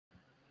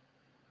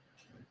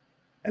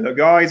Hello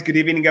guys, good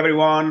evening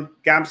everyone.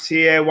 Gabs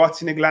here,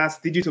 What's in a Glass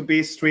Digital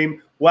Beer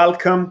Stream.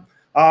 Welcome.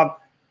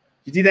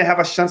 You didn't have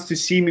a chance to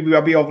see me with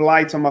a bit of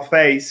light on my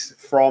face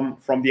from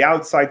the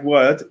outside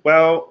world.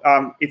 Well,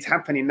 it's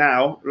happening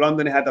now.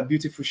 London had a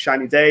beautiful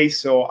shiny day,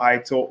 so I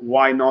thought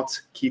why not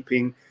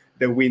keeping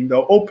the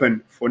window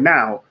open for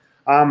now.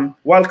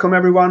 Welcome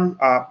everyone.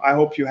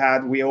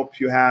 We hope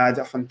you had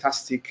a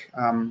fantastic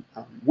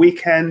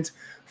weekend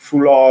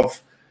full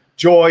of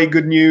joy,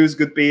 good news,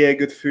 good beer,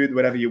 good food,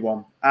 whatever you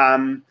want.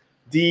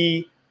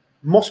 The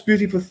most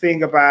beautiful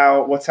thing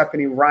about what's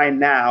happening right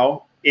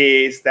now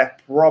is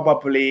that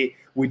probably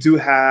we do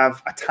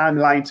have a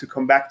timeline to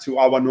come back to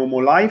our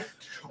normal life,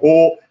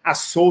 or a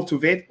sort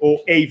of it, or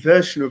a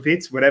version of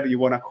it, whatever you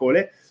want to call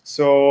it.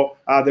 So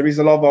there is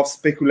a lot of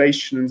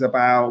speculations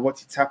about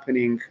what is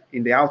happening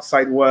in the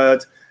outside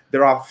world.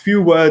 There are a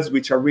few words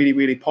which are really,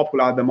 really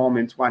popular at the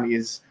moment. One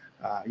is,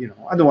 I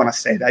don't want to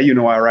say that,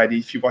 already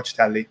if you watch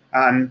telly.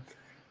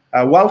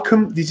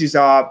 Welcome. This is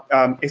our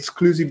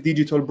exclusive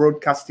digital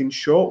broadcasting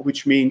show,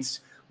 which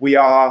means we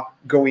are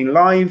going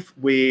live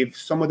with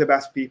some of the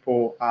best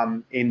people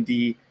in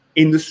the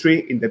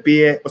industry, in the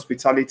beer,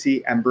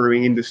 hospitality, and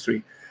brewing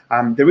industry.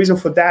 The reason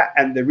for that,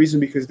 and the reason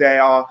because they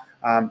are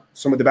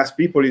some of the best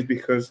people, is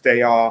because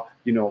they are,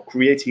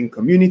 creating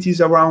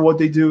communities around what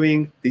they're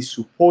doing. They're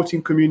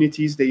supporting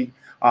communities. They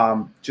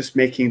just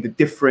making the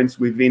difference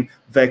within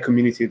their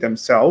community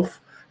themselves.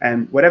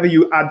 And whatever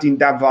you add in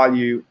that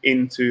value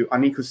into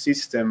an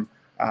ecosystem,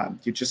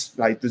 you just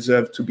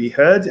deserve to be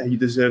heard, and you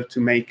deserve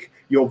to make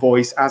your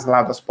voice as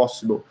loud as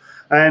possible.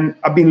 And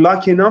I've been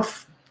lucky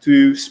enough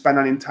to spend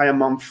an entire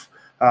month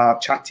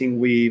chatting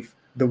with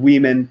the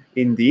women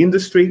in the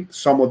industry.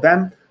 Some of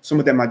them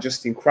are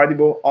just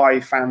incredible.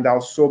 I found out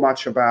so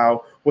much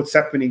about what's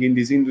happening in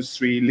this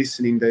industry,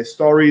 listening their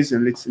stories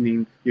and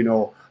listening,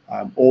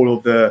 all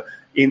of the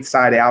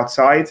inside and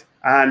outside.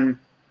 And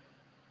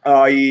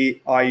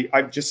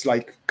I just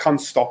can't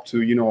stop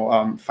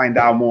to find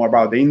out more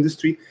about the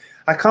industry.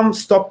 I can't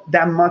stop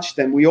that much.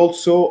 Then we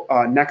also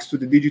next to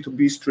the Digital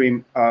Beer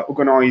Stream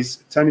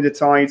organize Turning the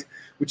Tide,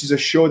 which is a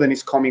show that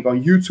is coming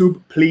on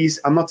YouTube. Please,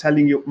 I'm not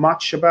telling you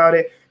much about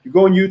it. You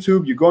go on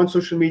YouTube, you go on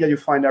social media, you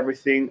find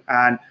everything,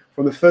 and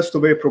from the 1st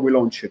of April we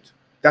launch it.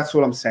 That's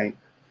what I'm saying.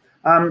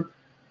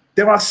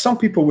 There are some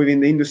people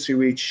within the industry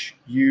which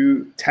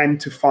you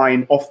tend to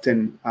find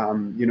often,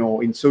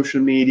 in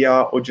social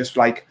media, or just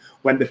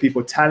when the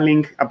people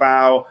telling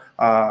about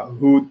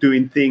who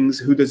doing things,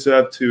 who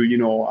deserve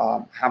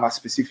to, have a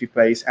specific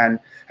place. And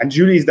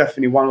Julie is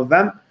definitely one of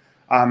them.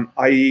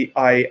 I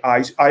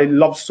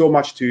love so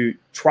much to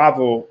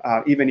travel,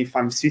 even if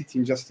I'm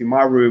sitting just in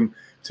my room,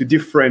 to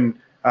different,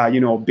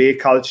 beer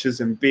cultures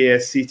and beer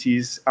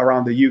cities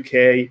around the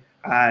UK,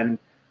 and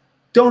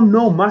don't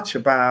know much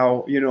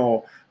about,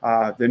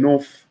 the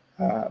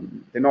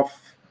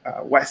north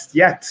west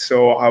yet.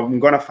 So I'm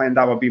gonna find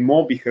out a bit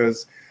more,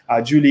 because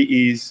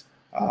Julie is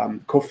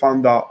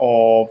co-founder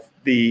of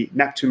the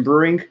Neptune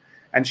Brewing,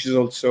 and she's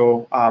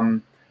also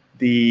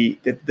the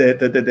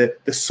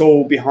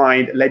soul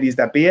behind Ladies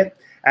That Beer.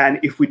 And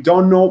if we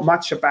don't know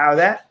much about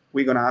that,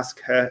 we're gonna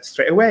ask her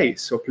straight away.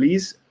 So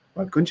please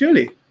welcome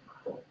Julie.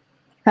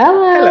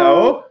 Hello.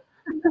 Hello.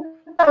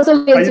 That was a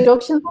good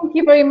introduction. Thank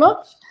you very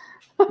much.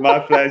 My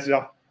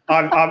pleasure.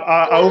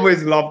 I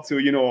always love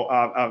to,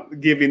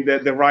 giving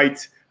the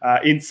right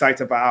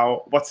insight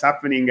about what's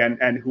happening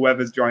and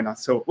whoever's joined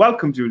us. So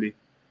welcome, Julie.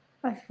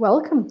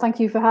 Welcome. Thank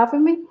you for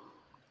having me.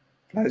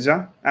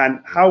 Pleasure. And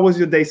how was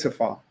your day so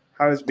far?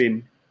 How has it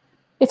been?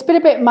 It's been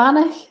a bit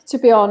manic, to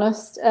be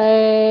honest.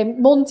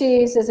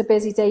 Mondays is a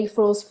busy day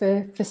for us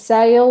for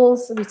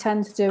sales. We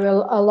tend to do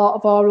a lot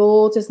of our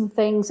orders and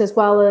things, as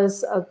well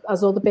as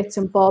other bits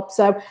and bobs.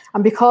 So,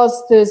 and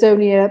because there's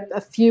only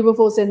a few of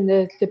us in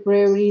the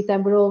brewery,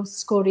 then we're all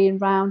scurrying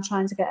around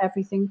trying to get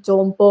everything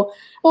done. But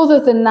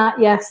other than that,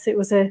 yes, it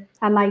was a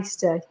nice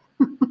day.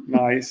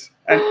 Nice.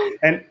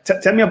 And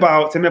tell me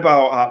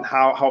about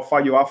how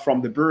far you are from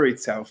the brewery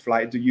itself.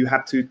 Do you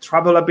have to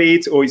travel a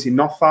bit, or is it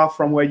not far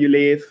from where you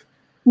live?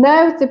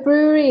 No, the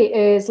brewery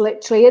is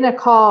literally in a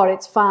car.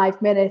 It's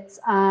 5 minutes,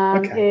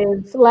 and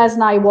if Les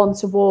and I want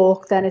to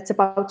walk, then it's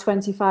about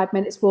 25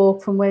 minutes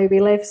walk from where we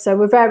live. So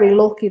we're very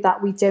lucky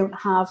that we don't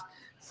have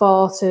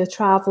far to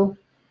travel.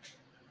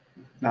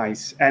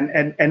 Nice.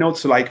 And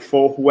also,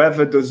 for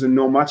whoever doesn't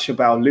know much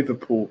about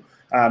Liverpool,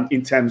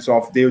 in terms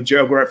of the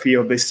geography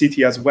of the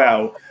city as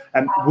well,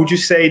 would you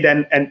say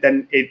then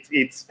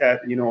it's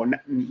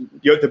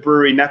the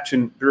brewery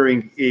Neptune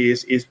Brewing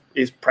is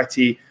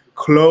pretty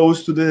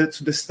close to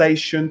the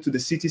station, to the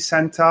city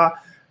center?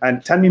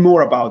 And tell me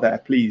more about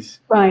that, please.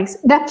 Right.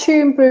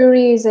 Neptune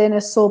Brewery is in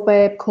a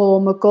suburb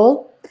called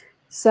Maghull.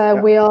 So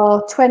we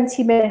are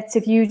 20 minutes.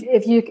 If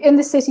you're in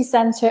the city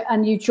centre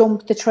and you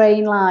jump the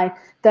train line,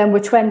 then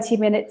we're 20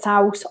 minutes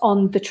out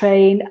on the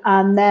train.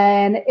 And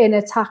then in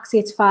a taxi,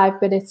 it's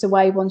 5 minutes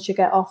away once you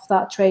get off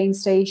that train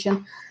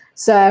station.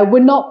 So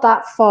we're not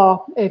that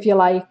far, if you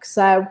like.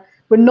 So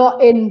we're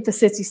not in the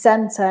city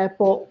centre,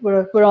 but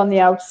we're on the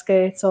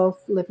outskirts of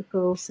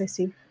Liverpool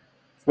city.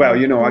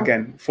 Well,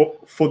 again,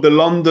 for the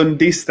London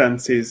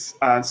distances,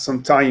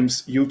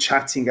 sometimes you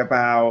chatting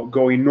about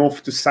going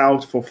north to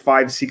south for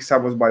 5-6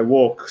 hours by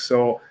walk.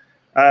 So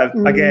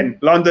again,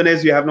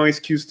 Londoners, you have no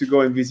excuse to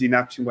go and visit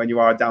Neptune when you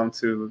are down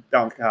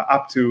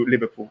up to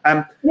Liverpool.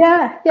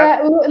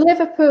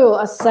 Liverpool,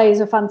 as I say, is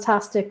a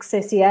fantastic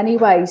city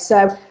anyway.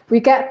 So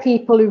we get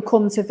people who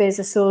come to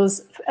visit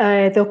us.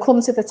 They'll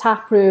come to the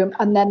tap room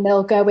and then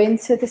they'll go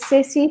into the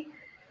city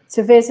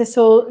to visit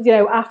all,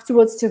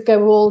 afterwards to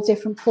go all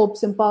different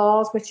pubs and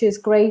bars, which is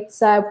great.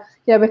 So,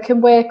 we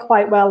can work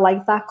quite well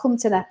like that, come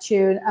to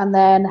Neptune and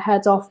then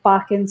head off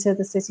back into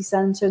the city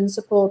centre and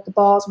support the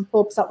bars and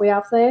pubs that we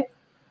have there.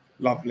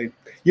 Lovely.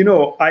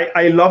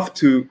 I love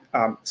to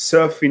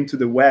surf into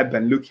the web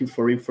and looking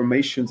for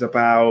information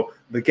about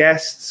the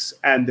guests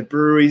and the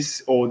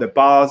breweries or the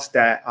bars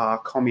that are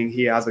coming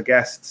here as a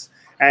guests.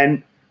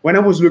 And when I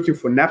was looking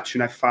for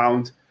Neptune, I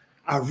found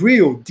a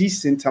real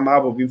decent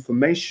amount of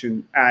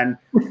information, and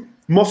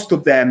most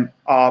of them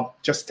are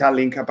just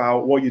telling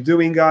about what you're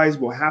doing, guys,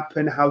 what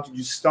happened, how did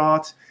you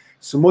start.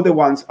 Some other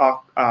ones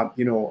are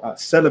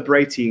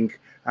celebrating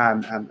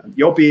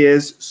your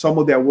beers, some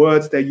of their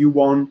words that you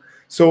won.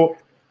 So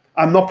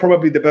I'm not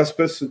probably the best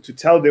person to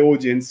tell the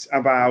audience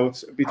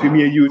about, between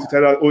me and you, to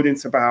tell our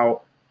audience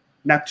about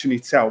Neptune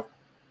itself.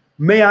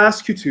 May I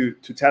ask you to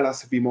tell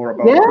us a bit more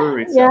about the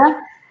brewery itself?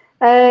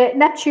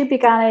 Neptune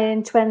began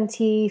in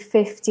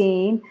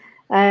 2015.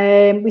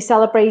 We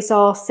celebrate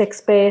our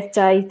 6th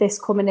birthday this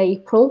coming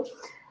April.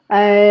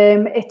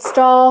 It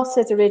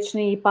started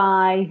originally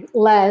by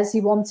Les.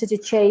 He wanted to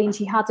change.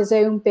 He had his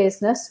own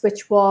business,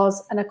 which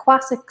was an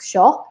aquatic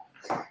shop,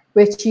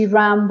 which he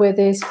ran with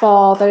his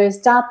father. His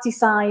dad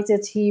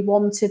decided he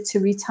wanted to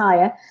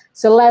retire.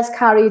 So Les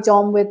carried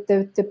on with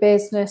the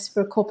business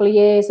for a couple of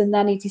years, and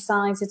then he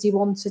decided he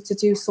wanted to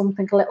do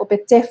something a little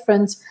bit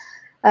different.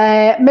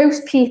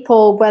 Most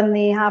people, when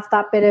they have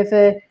that bit of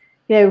a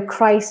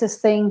crisis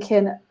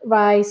thinking,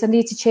 right, I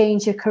need to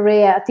change a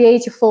career. At the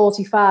age of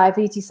 45,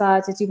 he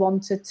decided he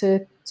wanted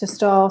to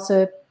start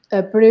a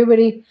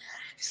brewery.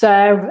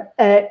 So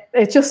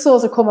it just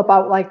sort of come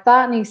about like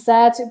that. And he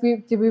said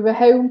we were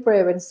home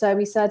brewing, so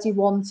he said he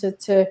wanted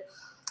to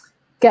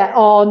get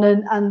on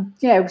and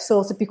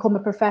sort of become a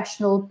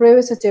professional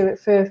brewer, to do it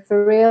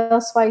for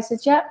real. So I said,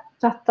 yeah,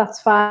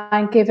 that's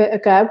fine, give it a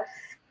go.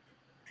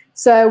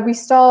 So we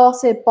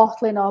started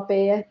bottling our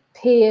beer.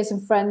 Peers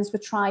and friends were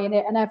trying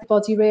it, and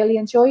everybody really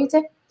enjoyed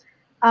it.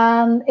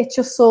 And it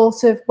just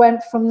sort of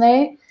went from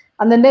there.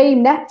 And the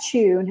name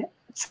Neptune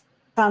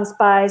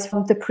transpires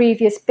from the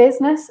previous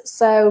business,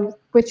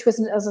 which was,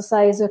 as I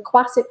say, is an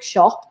aquatic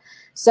shop.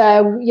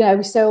 So,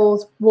 we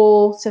sold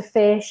water,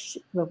 fish,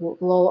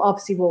 well,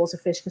 obviously water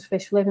fish, because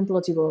fish live in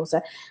bloody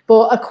water,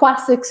 but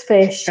aquatics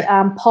fish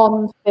and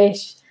pond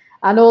fish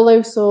and all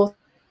those sorts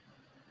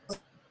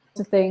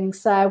of things.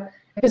 So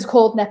it was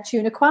called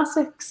Neptune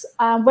Aquatics.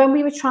 And when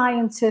we were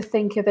trying to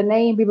think of a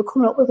name, we were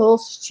coming up with all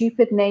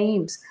stupid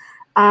names.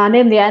 And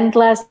in the end,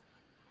 Les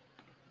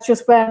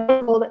just went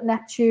and called it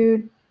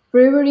Neptune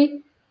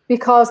Brewery,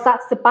 because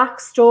that's the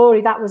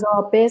backstory. That was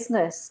our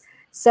business.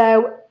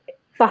 So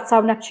that's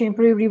how Neptune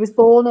Brewery was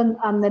born,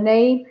 and the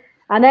name.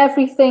 And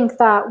everything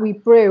that we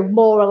brew,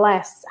 more or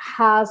less,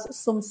 has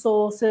some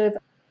sort of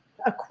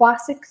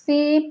aquatic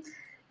theme.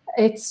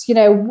 It's,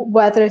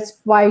 whether it's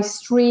by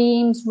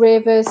streams,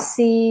 rivers,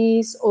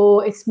 seas,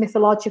 or it's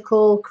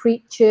mythological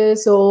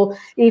creatures, or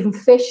even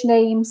fish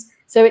names.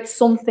 So it's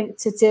something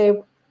to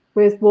do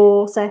with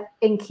water,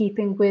 in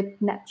keeping with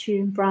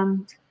Neptune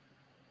brand.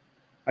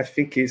 I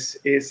think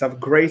it's a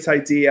great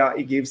idea.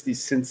 It gives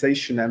this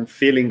sensation and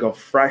feeling of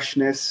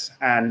freshness,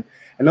 and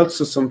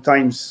also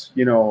sometimes,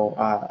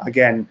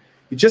 again,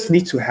 you just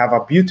need to have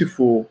a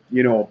beautiful,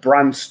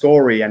 brand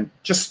story, and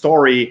just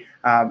story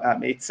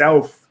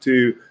itself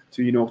to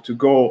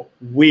go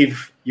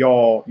with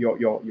your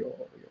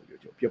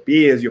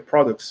beers, your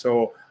products.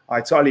 So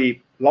I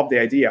totally love the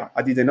idea.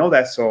 I didn't know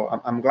that, so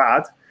I'm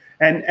glad.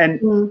 And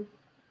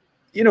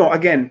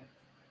again,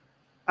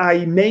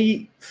 I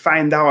may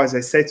find out, as I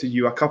said to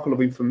you, a couple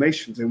of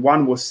informations. And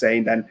one was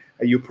saying that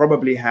you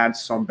probably had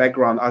some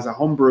background as a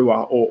home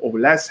brewer, or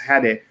less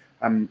had it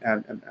in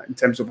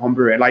terms of home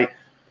brewing. Like,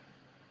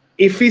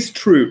 if it's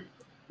true,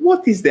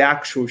 what is the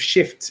actual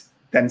shift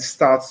then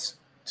starts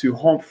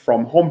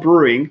from home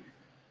brewing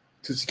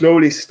to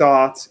slowly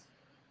start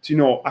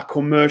to, a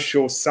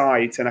commercial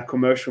site and a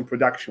commercial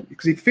production?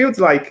 Because it feels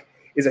like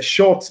it's a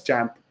short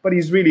jump, but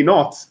it's really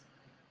not.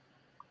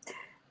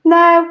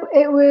 No,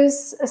 it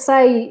was,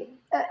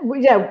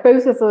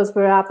 both of us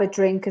were avid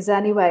drinkers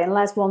anyway, and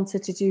Les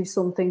wanted to do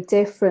something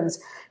different.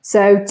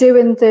 So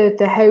doing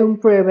the home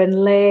brew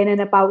and learning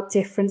about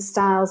different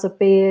styles of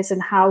beers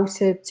and how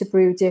to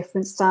brew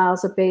different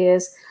styles of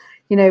beers,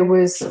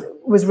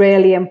 was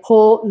really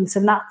important.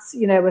 And that's,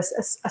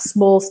 a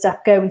small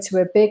step going to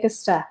a bigger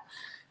step.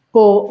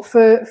 But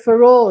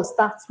for us,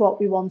 that's what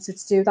we wanted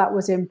to do. That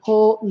was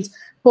important.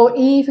 But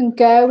even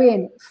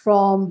going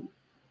from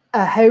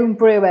a home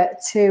brewer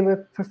to a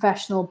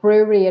professional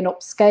brewery and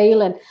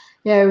upscaling,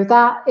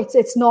 that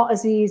it's not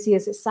as easy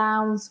as it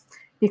sounds.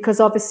 because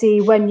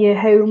obviously when you're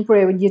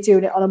homebrew and you're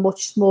doing it on a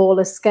much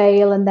smaller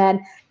scale, and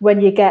then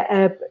when you get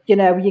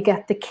you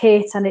get the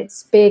kit and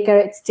it's bigger,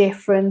 it's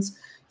different.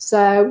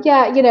 So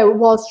yeah, it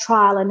was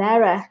trial and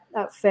error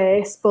at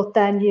first, but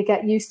then you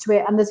get used to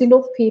it. And there's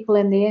enough people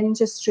in the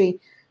industry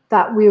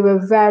that we were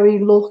very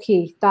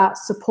lucky that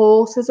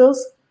supported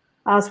us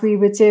as we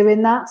were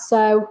doing that.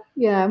 So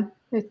yeah,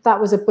 that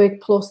was a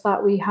big plus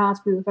that we had.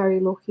 We were very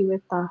lucky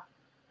with that.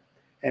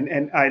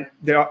 And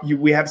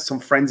we have some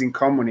friends in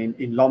common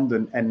in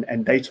London,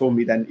 and they told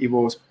me that it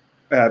was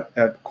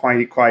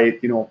quite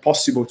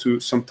possible to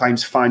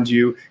sometimes find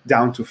you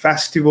down to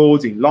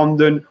festivals in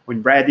London or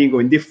in Reading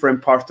or in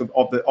different parts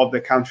of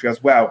the country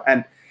as well.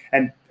 And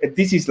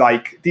this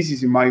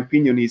is in my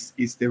opinion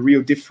is the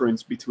real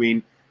difference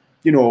between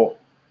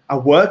a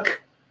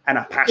work and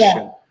a passion.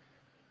 Yeah.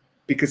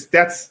 Because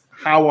that's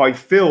how I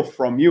feel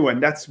from you,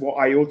 and that's what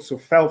I also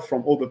felt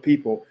from other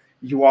people.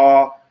 You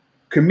are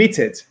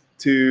committed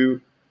to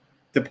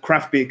the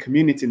craft beer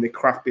community in the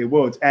craft beer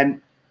world,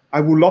 and I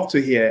would love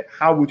to hear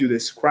how would you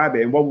describe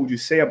it, and what would you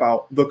say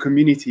about the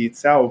community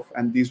itself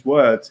and these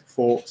words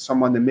for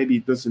someone that maybe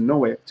doesn't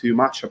know it too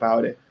much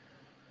about it.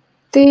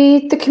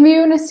 The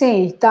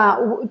community, that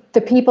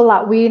the people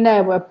that we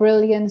know are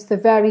brilliant. They're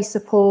very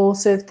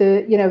supportive.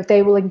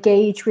 They will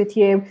engage with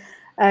you.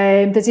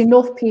 There's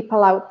enough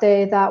people out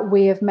there that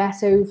we have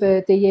met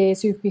over the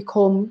years who've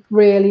become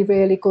really,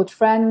 really good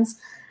friends.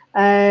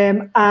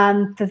 And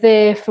they're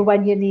there for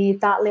when you need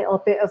that little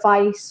bit of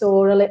ice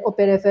or a little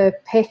bit of a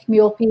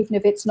pick-me-up, even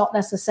if it's not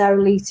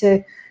necessarily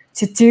to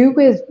do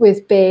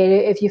with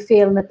beer, if you're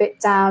feeling a bit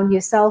down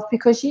yourself,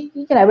 because you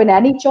know in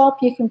any job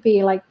you can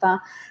be like that.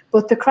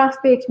 But the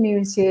craft beer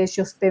community has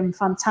just been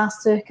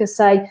fantastic. I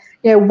say,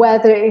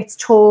 whether it's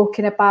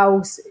talking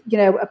about,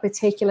 a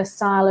particular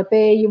style of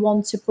beer you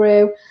want to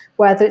brew,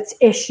 whether it's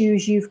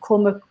issues you've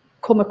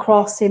come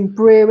across in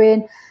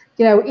brewing,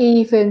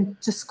 even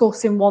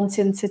discussing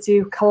wanting to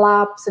do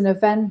collabs and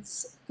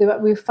events.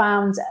 We've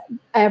found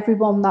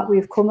everyone that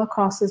we've come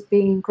across as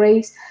being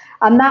great.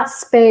 And that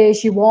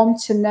spurs you on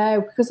to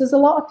know, because there's a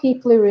lot of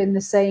people who are in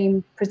the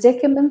same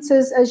predicament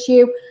as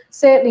you,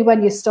 certainly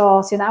when you're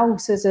starting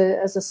out as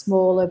a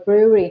smaller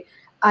brewery,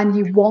 and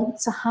you want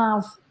to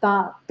have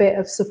that bit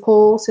of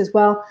support as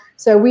well.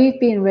 So we've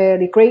been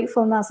really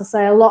grateful. And as I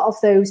say, a lot of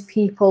those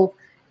people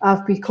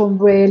have become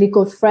really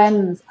good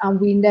friends,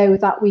 and we know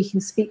that we can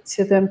speak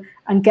to them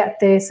and get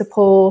their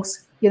support,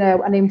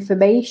 and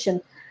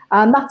information.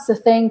 And that's the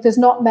thing. There's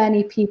not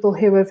many people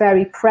who are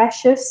very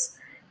precious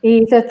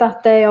either,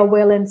 that they are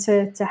willing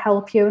to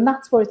help you. And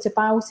that's what it's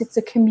about. It's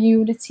a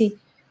community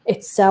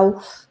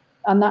itself.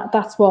 And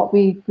that's what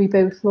we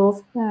both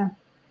love. Yeah.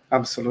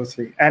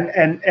 Absolutely.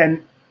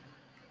 And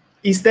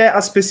is there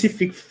a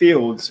specific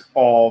field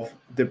of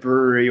the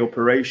brewery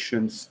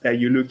operations that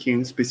you're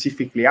looking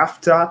specifically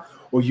after,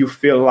 or you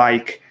feel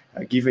like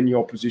given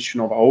your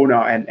position of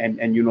owner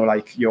and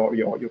like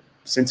your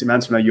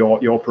sentimental and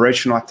your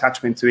operational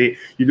attachment to it,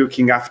 you're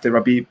looking after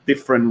a bit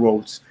different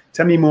roles?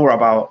 Tell me more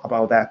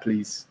about that,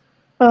 please.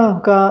 Oh,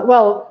 God.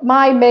 Well,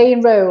 my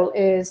main role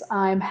is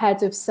I'm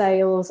head of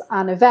sales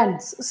and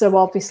events. So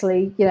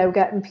obviously,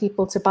 getting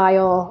people to buy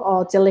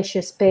our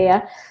delicious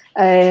beer,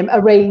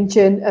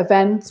 arranging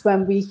events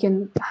when we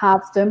can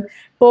have them.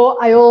 But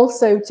I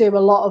also do a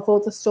lot of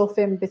other stuff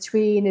in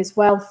between as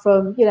well,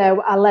 from,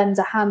 I lend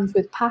a hand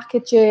with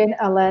packaging,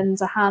 I lend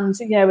a hand,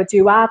 I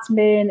do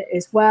admin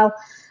as well,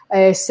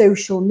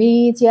 social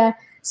media.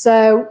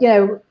 So,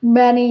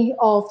 many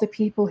of the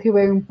people who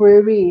own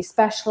breweries,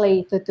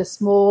 especially the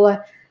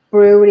smaller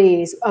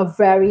breweries, are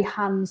very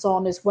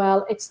hands-on as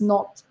well. It's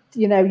not,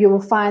 you will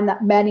find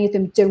that many of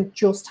them don't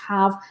just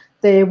have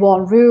their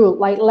one rule.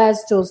 Like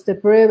Les does the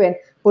brewing,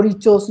 but he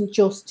doesn't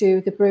just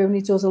do the brewing.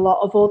 He does a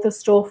lot of other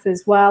stuff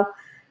as well.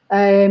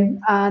 And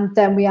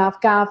then we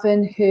have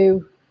Gavin,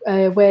 who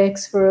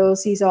works for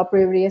us. He's our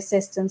brewery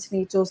assistant, and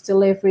he does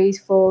deliveries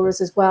for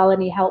us as well,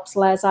 and he helps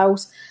Les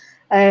out.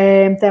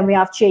 Then we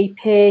have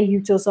JP,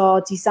 who does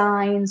our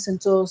designs and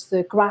does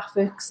the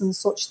graphics and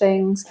such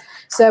things.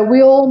 So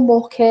we all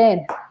muck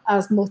in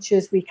as much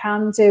as we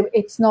can do.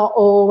 It's not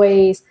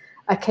always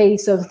a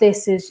case of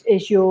this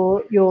is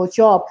your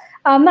job.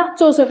 And that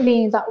doesn't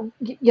mean that,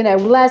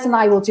 Les and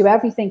I will do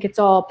everything. It's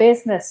our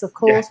business, of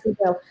course we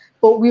will.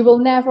 But we will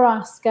never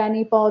ask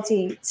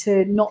anybody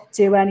to not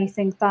do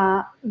anything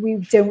that we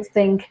don't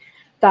think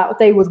that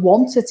they would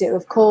want to do,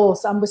 of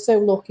course. And we're so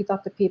lucky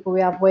that the people we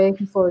have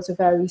working for us are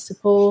very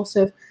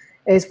supportive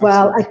as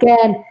well. Absolutely.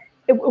 Again,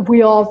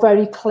 we are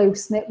very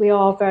close-knit. We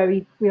are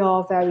very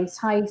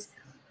tight.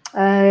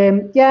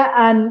 And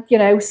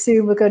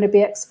soon we're going to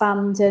be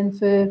expanding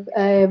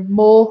for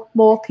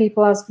more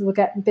people. As we're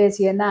getting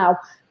busier now,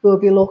 we'll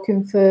be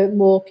looking for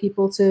more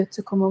people to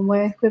come and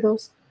work with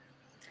us.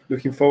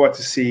 Looking forward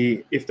to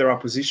see if there are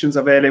positions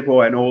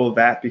available and all of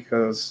that,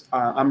 because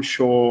I'm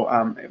sure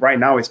right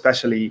now,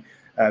 especially,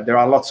 there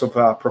are lots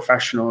of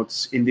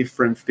professionals in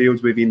different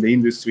fields within the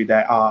industry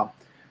that are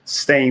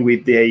staying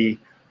with the,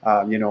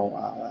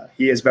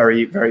 he is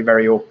very, very,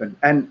 very open.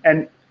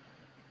 And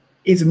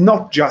it's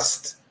not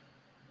just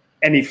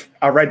and if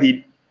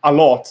already a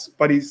lot,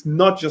 but it's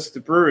not just the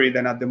brewery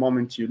then at the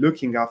moment you're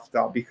looking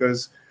after,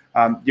 because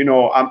you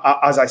know,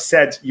 as I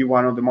said, you're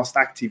one of the most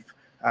active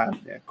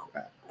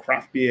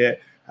craft beer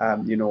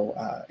you know,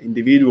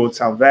 individuals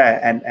out there,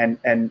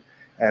 and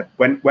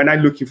when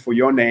I'm looking for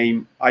your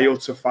name, I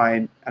also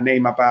find a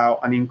name about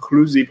an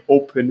inclusive,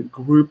 open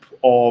group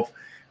of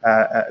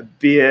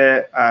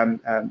beer,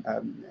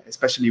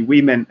 especially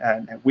women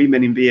and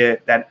women in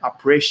beer, that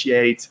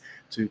appreciate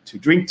to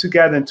drink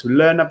together and to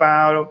learn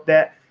about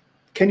that.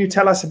 Can you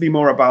tell us a bit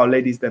more about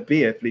Ladies That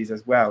Beer, please,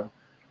 as well?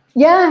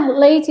 Yeah,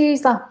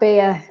 Ladies That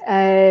Beer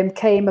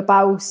came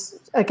about,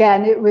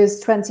 again, it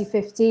was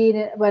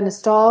 2015 when I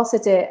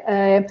started it.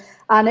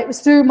 And it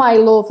was through my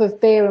love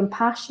of beer and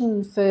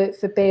passion for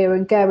beer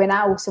and going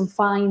out and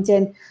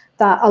finding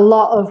that a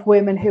lot of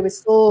women who I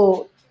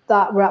saw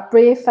that were at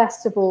beer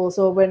festivals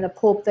or were in a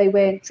pub, they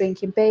weren't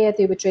drinking beer,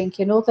 they were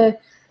drinking other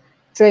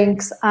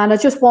drinks. And I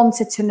just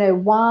wanted to know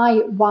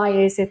why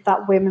is it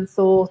that women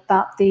thought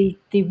that they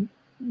you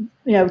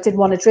know, didn't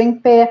want to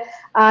drink beer.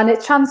 And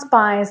it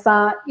transpires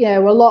that, you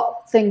know, a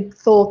lot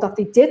thought that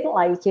they didn't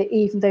like it,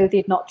 even though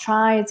they'd not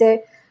tried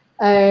it,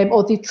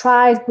 or they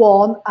tried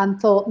one and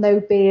thought, no,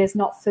 beer's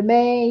not for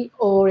me,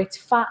 or it's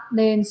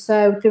fattening.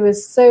 So there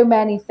was so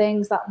many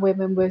things that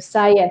women were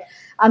saying.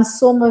 And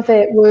some of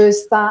it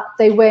was that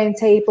they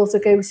weren't able to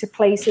go to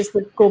places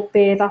with good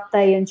beer that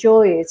they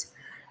enjoyed,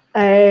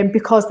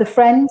 because the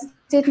friends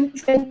didn't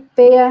drink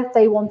beer.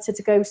 They wanted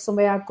to go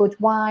somewhere, have good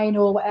wine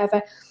or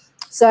whatever.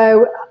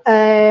 So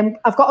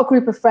I've got a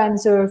group of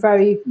friends who are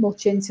very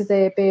much into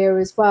their beer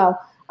as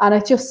well. And I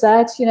just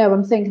said, you know,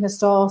 I'm thinking of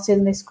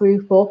starting this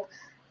group up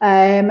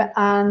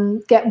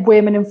and get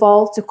women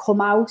involved to come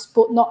out.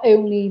 But not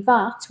only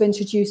that, to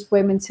introduce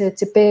women to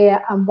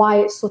beer and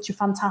why it's such a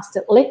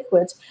fantastic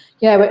liquid.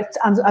 You know,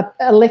 and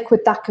a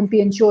liquid that can be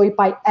enjoyed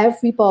by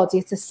everybody.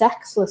 It's a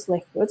sexless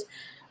liquid.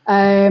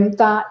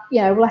 That,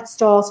 you know, let's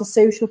start a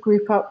social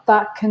group out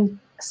that can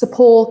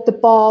support the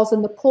bars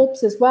and the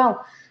pubs as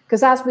well.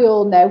 Because as we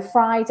all know,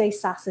 Friday,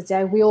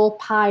 Saturday, we all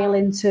pile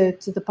into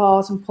the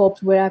bars and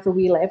pubs wherever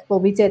we live. Well,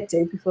 we did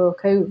do before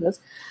COVID.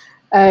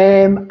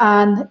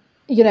 And,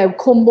 you know,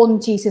 come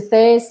Monday to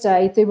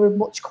Thursday, they were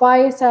much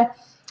quieter.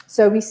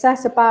 So we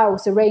set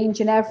about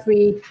arranging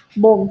every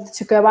month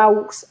to go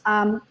out.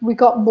 And we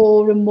got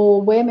more and more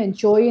women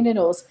joining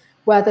us,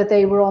 whether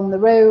they were on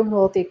their own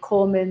or they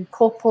come in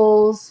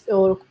couples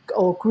or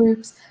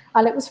groups.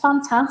 And it was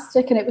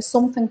fantastic, and it was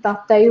something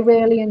that they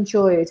really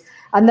enjoyed.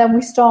 And then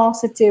we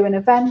started doing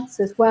events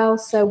as well.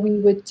 So we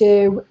would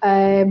do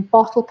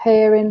bottle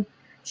pairing,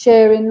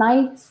 sharing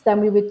nights. Then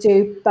we would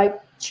do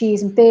like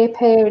cheese and beer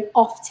pairing,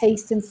 off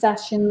tasting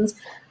sessions.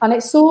 And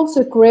it sort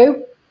of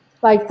grew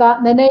like that.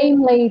 And the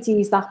name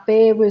Ladies That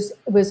Beer was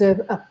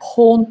a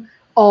pun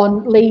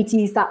on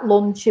Ladies That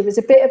Lunch. It was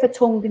a bit of a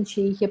tongue in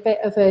cheek, a bit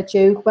of a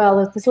joke.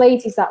 Well, if there's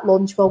Ladies That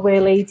Lunch, well, we're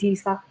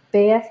Ladies That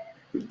Beer.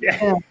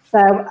 Yeah.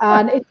 So,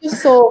 and it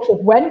just sort of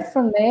went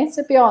from there,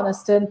 to be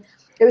honest. And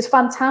it was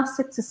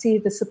fantastic to see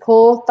the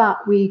support that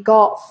we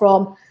got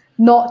from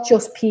not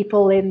just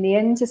people in the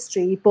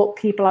industry, but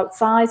people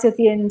outside of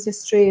the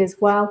industry as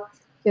well.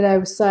 You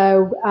know,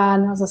 so,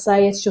 and as I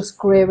say, it's just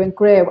grew and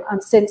grew.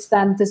 And since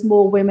then, there's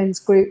more women's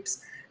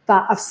groups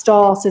that have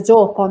started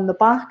up on the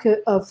back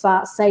of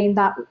that, saying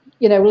that,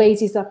 you know,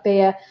 Ladies That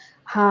Beer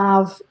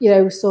have, you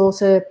know,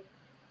 sort of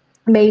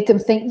made them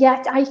think,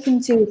 yeah, I can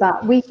do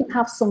that. We can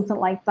have something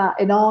like that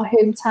in our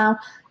hometown.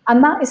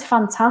 And that is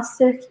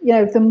fantastic. You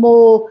know, the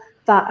more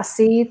that I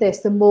see this,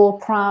 the more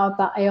proud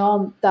that I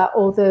am that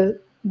other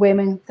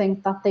women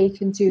think that they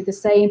can do the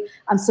same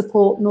and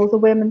support other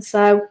women.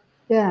 So,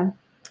 yeah.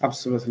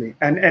 Absolutely.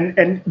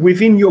 And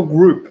within your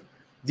group,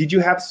 did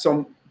you have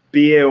some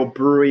beer or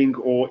brewing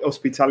or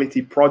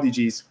hospitality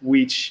prodigies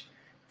which,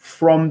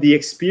 from the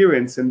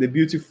experience and the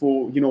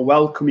beautiful, you know,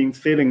 welcoming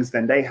feelings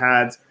that they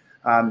had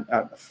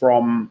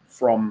from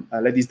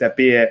Ladies That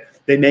Beer,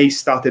 they may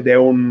started their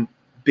own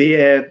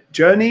beer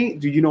journey?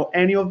 Do you know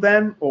any of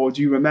them, or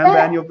do you remember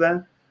any of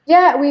them?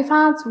 Yeah, we've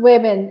had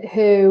women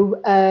who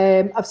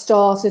have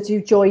started,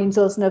 who joined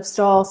us and have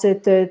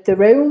started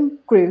their own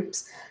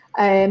groups,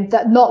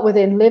 that not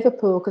within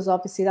Liverpool, because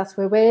obviously that's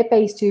where we're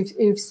based,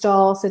 who've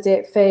started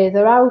it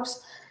further out,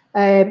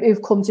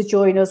 who've come to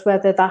join us,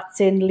 whether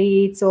that's in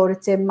Leeds or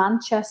it's in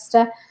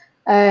Manchester.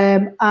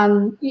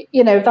 And,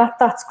 you know,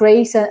 that's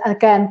great. And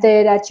again,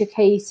 they're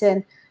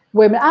educating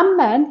women and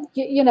men.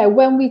 You know,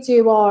 when we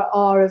do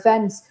our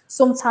events,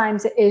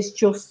 sometimes it is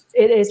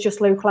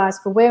just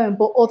localized for women,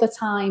 but other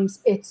times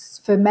it's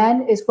for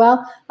men as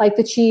well. Like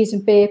the cheese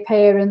and beer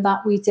pairing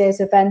that we did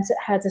event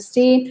at Head of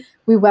Steam,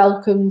 we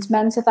welcomed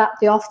men to that.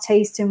 The off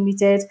tasting we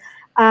did,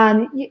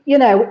 and you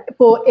know,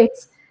 but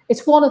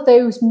it's one of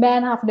those,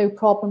 men have no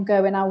problem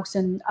going out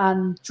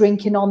and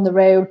drinking on their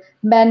own.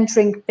 Men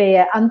drink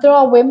beer, and there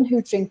are women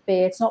who drink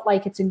beer. It's not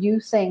like it's a new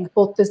thing,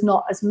 but there's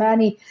not as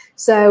many.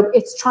 So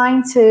it's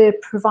trying to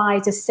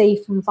provide a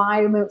safe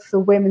environment for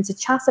women to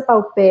chat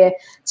about beer,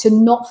 to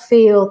not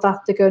feel that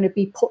they're going to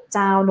be put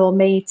down or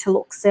made to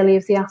look silly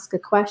if they ask a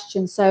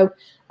question. So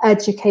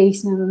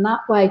educating them in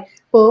that way.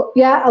 But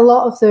yeah, a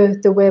lot of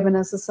the women,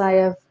 as I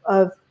say,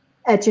 have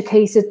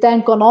educated,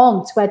 then gone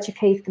on to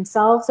educate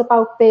themselves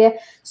about beer.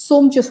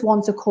 Some just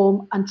want to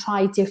come and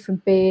try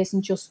different beers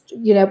and just,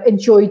 you know,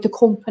 enjoy the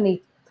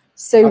company,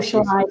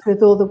 socialise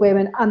with other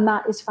women, and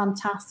that is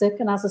fantastic.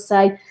 And as I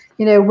say,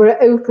 you know, we're an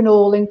open,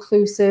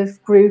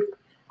 all-inclusive group,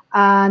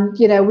 and,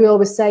 you know, we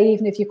always say,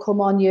 even if you come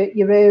on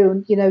your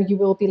own, you know, you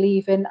will be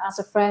leaving as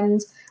a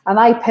friend. And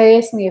I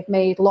personally have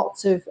made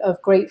lots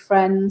of great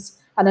friends,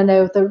 and I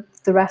know the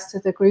rest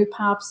of the group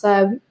have.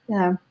 So, you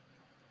know,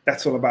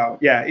 that's all about,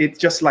 yeah, it's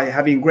just like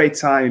having a great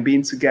time,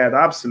 being together,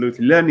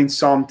 absolutely, learning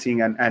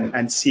something,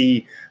 and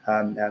see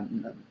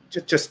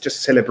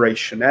just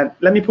celebration. And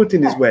let me put it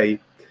in this way: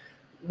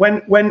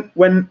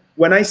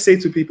 when I say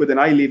to people that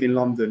I live in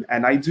London,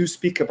 and I do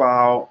speak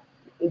about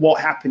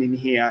what's happening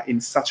here in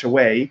such a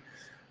way,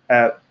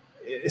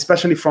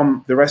 especially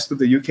from the rest of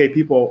the UK,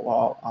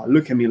 people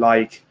look at me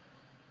like,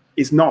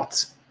 it's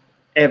not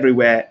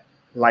everywhere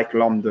like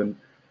London.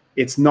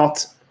 It's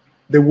not,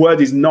 the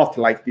world is not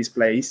like this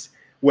place,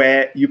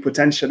 where you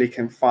potentially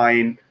can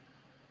find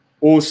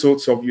all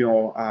sorts of, you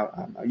know,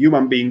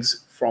 human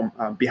beings from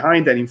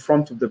behind and in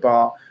front of the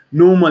bar,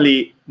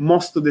 normally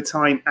most of the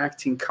time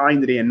acting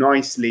kindly and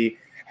nicely,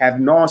 have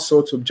no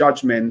sort of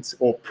judgment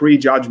or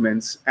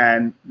prejudgments,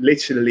 and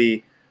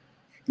literally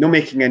not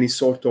making any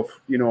sort of,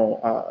 you know,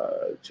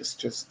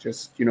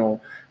 just you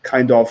know,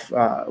 kind of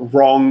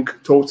wrong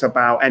thoughts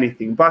about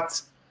anything. But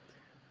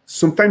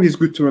sometimes it's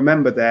good to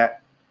remember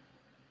that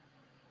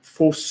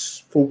for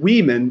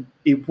women,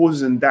 it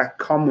wasn't that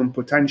common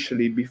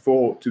potentially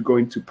before to go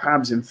into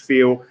pubs and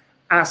feel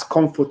as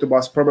comfortable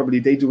as probably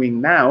they're doing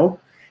now,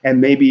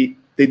 and maybe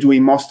they're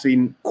doing mostly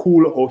in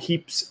cool or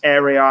hips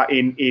area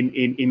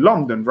in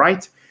London,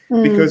 right?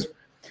 Because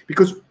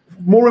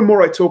more and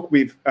more I talk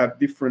with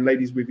different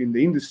ladies within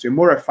the industry,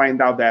 more I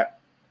find out that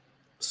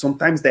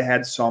sometimes they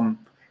had some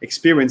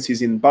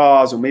experiences in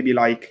bars, or maybe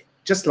like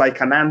just like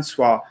an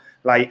answer,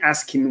 like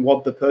asking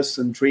what the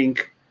person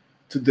drink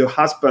to the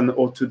husband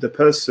or to the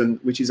person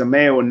which is a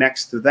male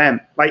next to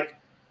them. Like,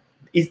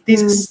 is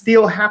this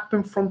still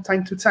happen from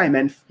time to time?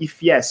 And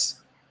if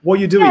yes, what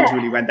are you doing,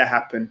 Julie, when that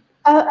happen?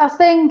 I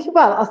think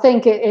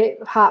it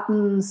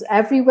happens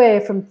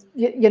everywhere. From,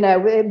 you know,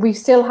 we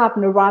still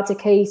haven't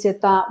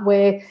eradicated that,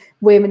 where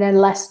women are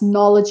less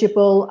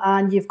knowledgeable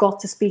and you've got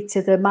to speak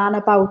to the man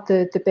about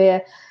the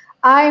beer.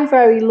 I'm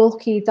very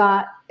lucky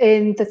that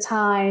in the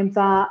time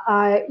that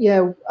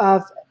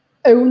I've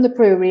owned the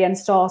brewery and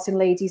starting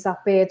Ladies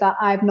That Beer, that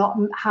I've not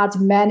had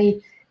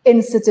many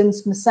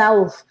incidents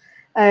myself.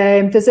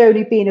 There's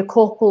only been a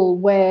couple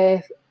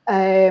where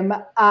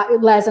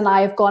Les and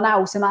I have gone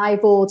out and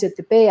I've ordered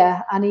the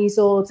beer and he's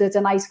ordered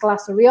a nice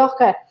glass of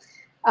Rioja,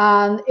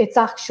 and it's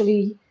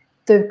actually,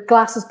 the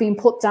glass has been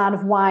put down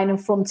of wine in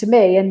front of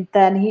me, and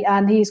then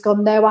he's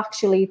gone, no,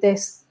 actually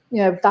this,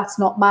 you know, that's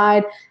not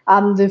mine,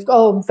 and they've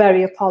I'm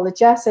very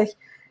apologetic.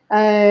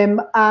 And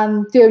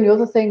the only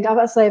other thing, I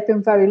would say, I've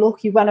been very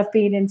lucky when I've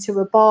been into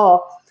a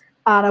bar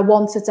and I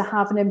wanted to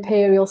have an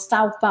imperial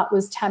stout that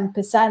was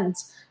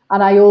 10%,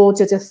 and I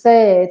ordered a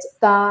third,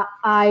 that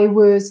I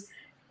was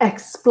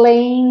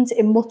explained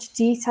in much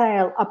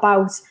detail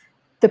about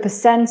the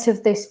percent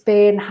of this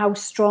beer and how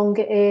strong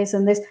it is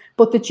and this.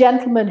 But the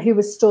gentleman who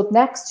was stood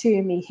next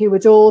to me, who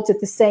had ordered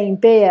the same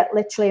beer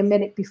literally a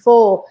minute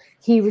before,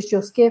 he was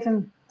just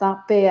given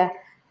that beer.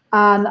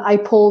 And I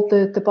pulled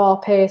the bar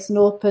person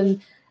up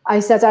and I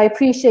said, I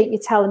appreciate you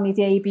telling me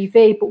the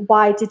ABV, but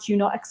why did you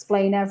not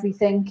explain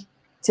everything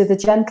to the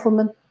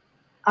gentleman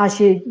as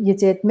you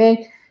did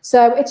me?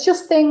 So it's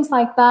just things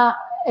like that.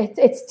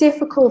 It's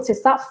difficult.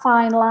 It's that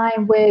fine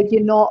line where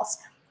you're not,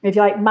 if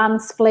you're like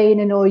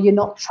mansplaining, or you're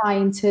not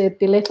trying to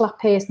belittle a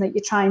person, that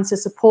you're trying to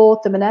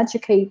support them and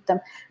educate them.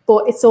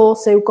 But it's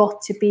also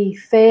got to be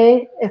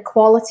fair,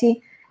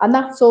 equality. And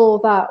that's all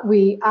that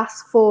we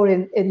ask for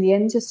in the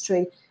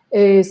industry,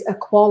 is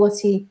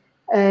equality,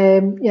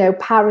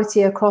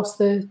 parity across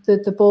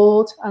the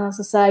board. And as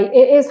I say,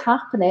 it is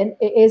happening.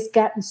 It is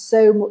getting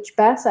so much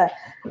better.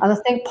 And I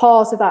think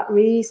part of that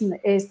reason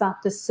is that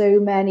there's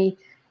so many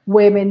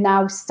women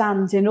now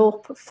standing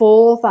up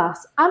for that,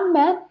 and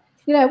men.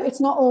 You know, it's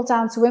not all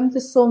down to women.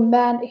 There's some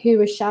men who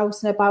are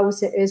shouting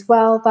about it as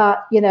well,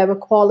 that, you know,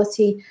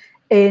 equality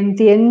in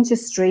the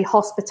industry,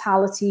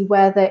 hospitality,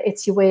 whether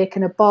it's you work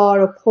in a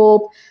bar, a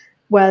pub,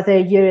 whether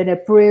you're in a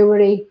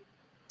brewery,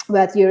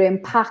 whether you're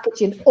in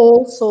packaging,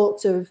 all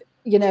sorts of,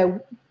 you know,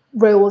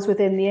 roles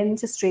within the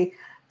industry,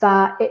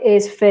 that it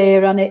is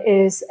fair and it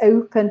is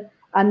open.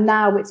 And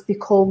now it's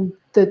become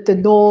the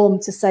norm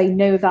to say,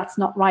 no, that's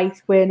not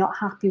right. We're not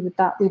happy with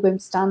that. We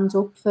won't stand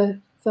up for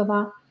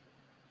that.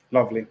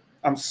 Lovely.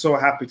 I'm so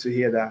happy to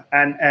hear that.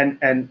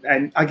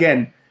 And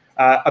again,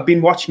 I've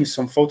been watching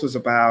some photos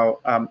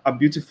about a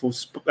beautiful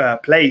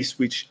place,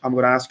 which I'm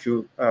going to ask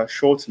you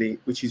shortly,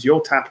 which is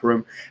your tap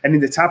room. And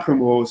in the tap room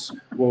was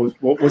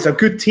a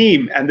good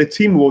team, and the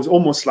team was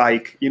almost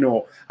like, you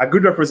know, a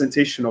good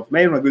representation of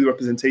men, a good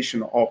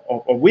representation of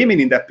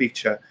women in that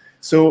picture.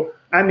 So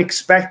I'm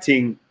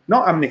expecting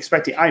not I'm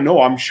expecting, I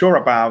know, I'm sure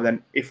about,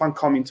 and if I'm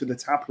coming to the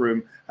tap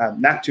room,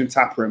 Neptune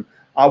tap room,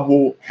 I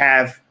will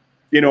have,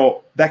 you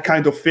know, that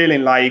kind of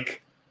feeling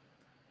like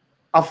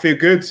I feel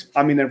good.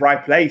 I'm in the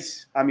right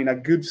place. I'm in a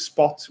good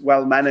spot,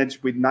 well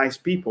managed with nice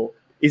people.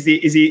 Is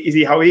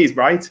he how he is,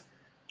 right?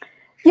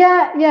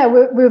 Yeah,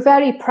 we're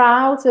very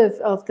proud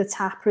of the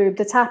tap room.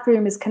 The tap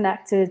room is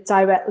connected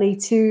directly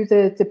to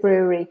the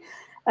brewery.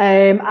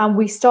 And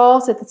we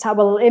started the tap,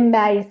 well, in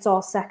May, it's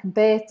our second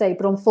birthday,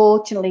 but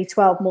unfortunately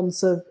 12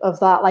 months of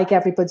that, like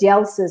everybody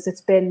else's,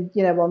 it's been,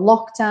 you know, on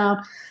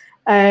lockdown.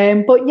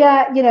 But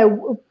yeah, you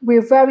know,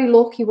 we're very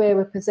lucky where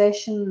we're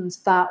positioned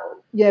that,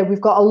 you know,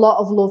 we've got a lot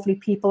of lovely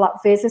people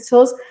that visit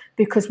us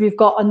because we've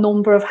got a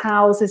number of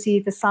houses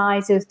either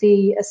side of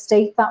the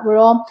estate that we're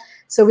on.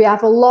 So we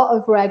have a lot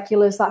of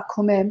regulars that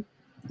come in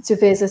to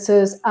visit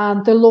us,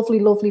 and they're lovely,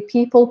 lovely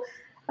people.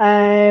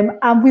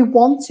 And we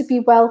want to be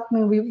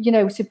welcoming, you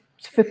know,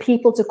 for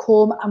people to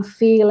come and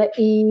feel at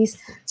ease,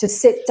 to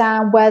sit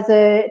down,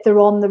 whether they're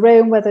on their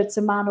own, whether it's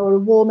a man or a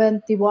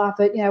woman, they will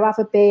have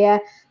a beer,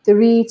 they're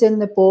reading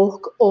the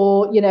book,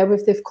 or, you know,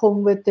 if they've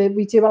come with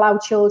we do allow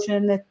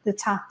children in the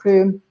tap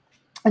room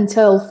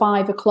until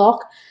 5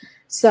 o'clock.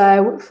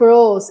 So for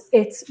us,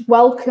 it's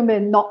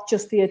welcoming not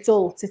just the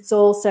adult, it's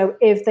also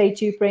if they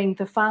do bring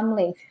the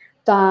family,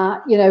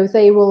 that, you know,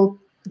 they will,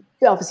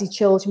 obviously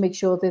children make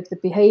sure that they're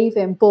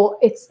behaving, but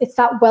it's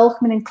that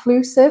welcoming,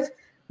 inclusive.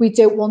 We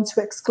don't want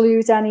to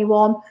exclude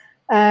anyone.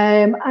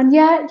 And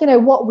yeah, you know,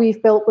 what we've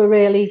built, we're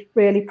really,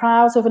 really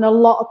proud of. And a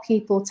lot of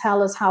people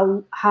tell us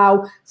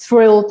how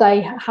thrilled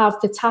they have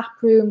the tap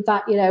room,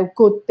 that, you know,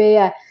 good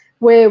beer.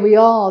 Where we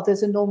are,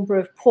 there's a number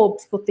of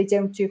pubs, but they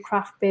don't do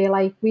craft beer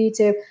like we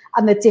do.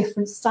 And the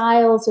different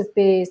styles of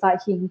beers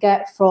that you can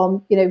get,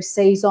 from, you know,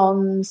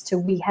 saisons to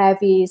wee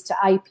heavies to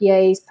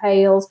IPAs,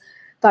 pales,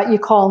 that you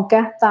can't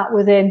get that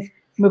within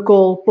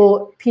Maghull.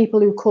 But people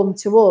who come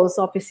to us,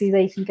 obviously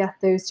they can get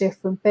those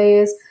different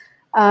beers.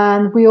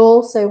 And we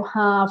also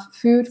have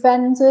food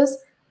vendors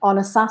on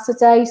a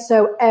Saturday.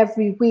 So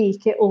every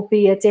week it will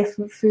be a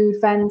different food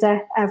vendor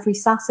every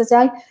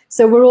Saturday.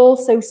 So we're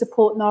also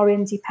supporting our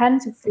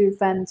independent food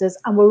vendors,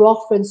 and we're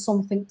offering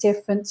something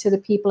different to the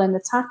people in the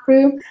tap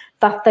room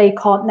that they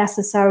can't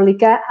necessarily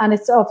get. And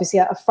it's obviously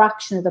at a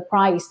fraction of the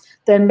price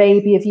than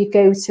maybe if you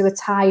go to a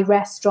Thai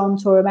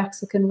restaurant or a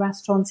Mexican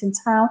restaurant in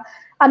town.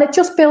 And it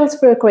just builds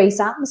for a great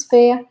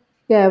atmosphere.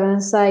 Yeah, and I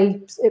say,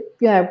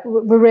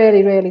 we're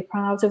really, really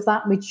proud of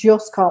that. And we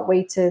just can't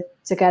wait to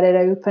get it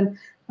open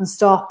and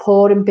start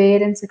pouring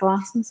beer into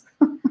glasses.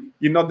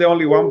 You're not the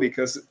only one,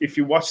 because if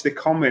you watch the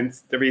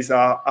comments, there is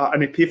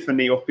an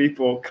epiphany of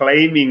people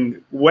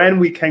claiming, when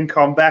we can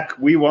come back,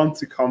 we want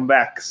to come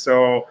back.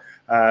 So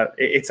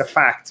it's a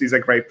fact. It's a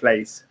great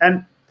place.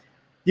 And,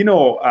 you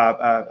know,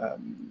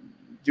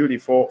 Julie,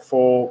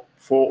 for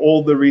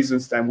all the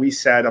reasons that we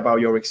said about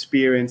your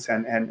experience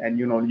and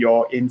you know,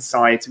 your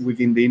insight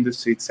within the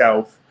industry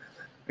itself,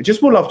 I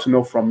just would love to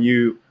know from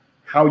you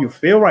how you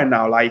feel right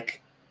now. Like,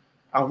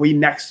 are we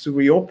next to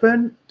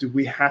reopen? Do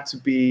we have to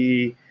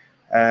be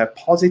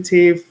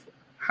positive?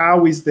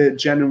 How is the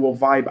general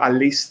vibe, at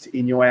least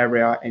in your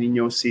area and in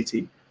your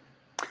city?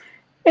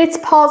 It's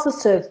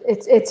positive.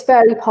 It's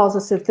very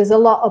positive. There's a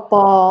lot of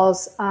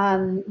bars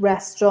and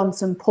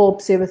restaurants and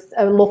pubs who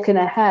are looking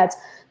ahead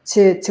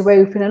to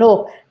opening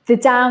up. The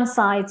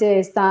downside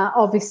is that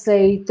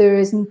obviously there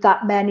isn't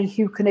that many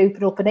who can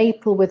open up in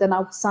April with an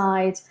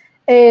outside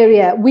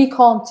area. We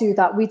can't do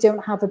that. We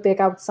don't have a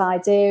big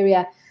outside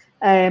area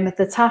at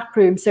the tap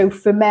room. So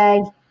for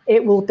May,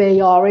 it will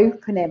be our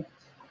opening.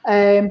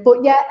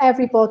 But yeah,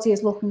 everybody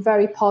is looking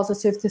very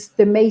positive.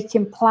 They're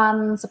making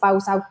plans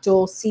about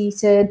outdoor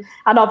seating,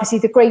 and obviously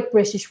the great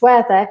British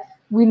weather.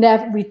 We know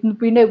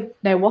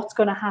what's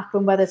going to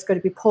happen, whether it's going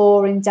to be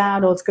pouring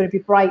down or it's going to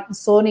be bright and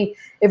sunny.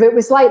 If it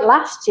was like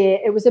last year,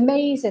 it was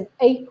amazing.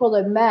 April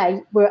and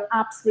May were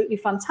absolutely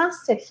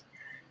fantastic,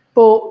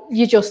 but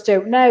you just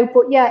don't know.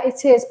 But yeah,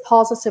 it is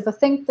positive. I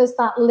think there's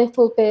that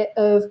little bit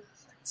of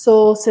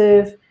sort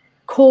of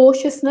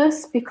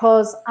cautiousness,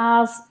 because,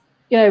 as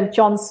you know,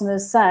 Johnson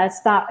has said,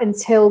 that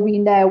until we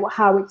know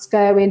how it's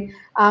going,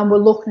 and we're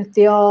looking at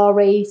the R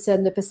rate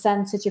and the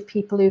percentage of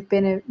people who've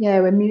been, you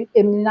know,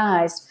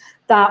 immunised,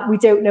 that we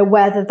don't know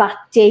whether that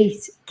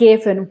date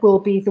given will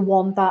be the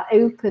one that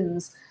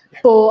opens.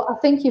 But I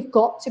think you've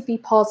got to be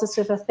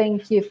positive. I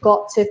think you've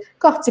got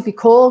to be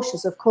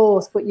cautious, of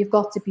course, but you've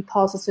got to be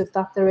positive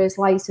that there is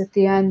light at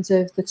the end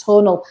of the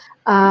tunnel.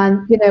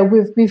 And, you know,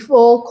 we've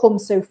all come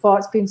so far.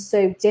 It's been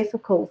so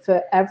difficult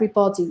for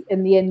everybody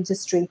in the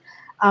industry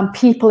and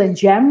people in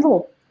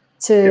general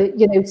to,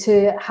 you know,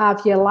 to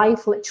have your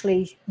life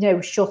literally, you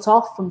know, shut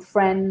off from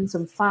friends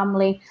and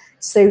family,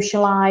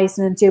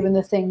 socialising and doing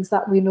the things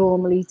that we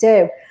normally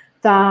do.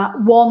 That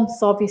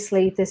once,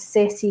 obviously, the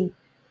city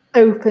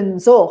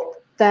opens up,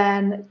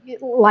 then,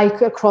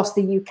 like across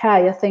the UK,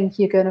 I think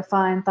you're going to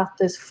find that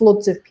there's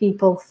floods of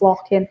people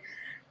flocking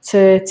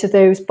to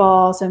those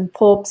bars and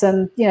pubs,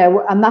 and, you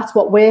know, and that's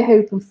what we're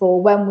hoping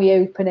for when we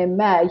open in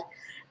May.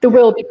 There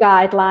will be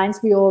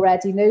guidelines. We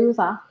already know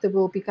that there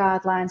will be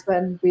guidelines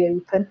when we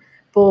open,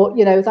 but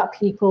you know that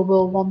people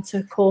will want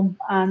to come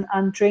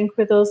and drink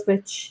with us,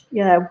 which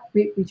you know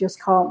we just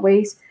can't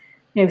wait.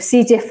 You know,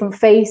 see different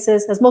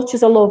faces. As much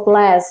as I love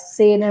Les,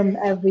 seeing him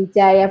every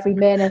day, every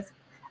minute,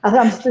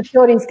 I'm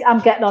sure I'm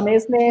getting on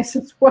his nerves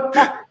as well.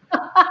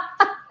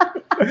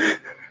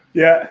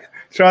 Yeah,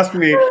 trust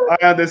me, I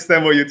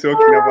understand what you're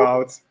talking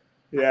about.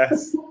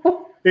 Yes.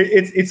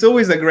 It's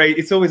always a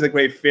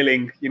great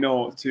feeling, you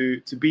know,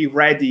 to be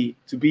ready,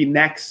 to be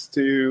next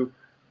to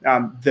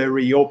the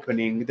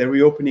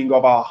reopening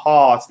of our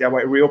hearts, the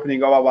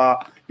reopening of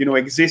our, you know,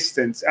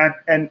 existence,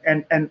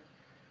 and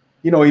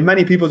you know, in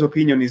many people's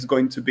opinion, is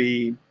going to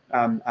be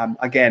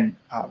again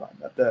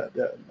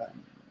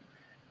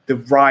the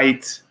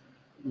right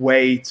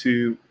way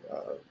to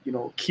you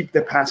know, keep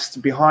the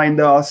past behind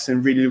us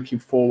and really looking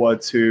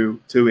forward to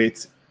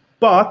it.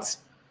 But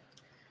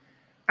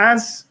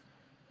as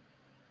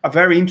a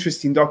very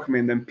interesting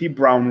document that P.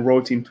 Brown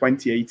wrote in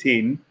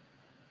 2018,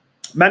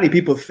 many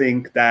people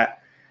think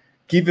that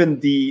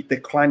given the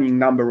declining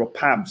number of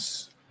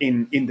pubs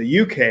in the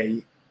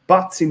UK,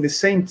 but in the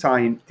same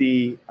time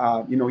the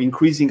you know,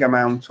 increasing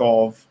amount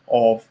of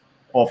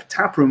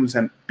tap rooms,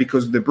 and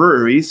because the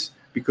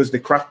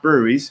craft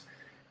breweries,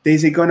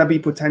 there's going to be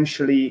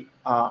potentially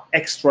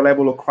extra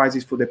level of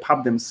crisis for the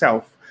pub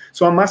themselves.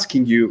 So I'm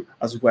asking you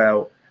as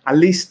well, at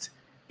least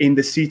in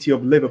the city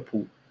of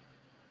Liverpool,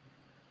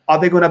 are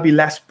there going to be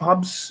less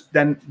pubs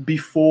than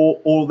before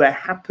all that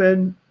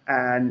happened?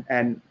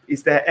 And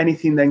is there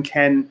anything that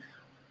can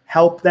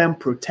help them,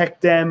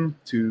 protect them,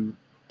 to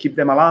keep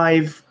them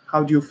alive?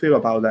 How do you feel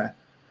about that?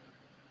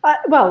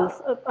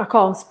 Well, I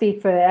can't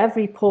speak for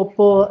every pub,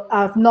 but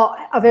I've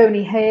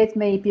only heard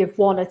maybe of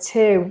one or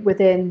two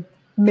within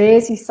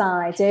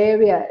Merseyside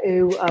area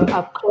who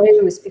have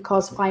closed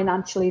because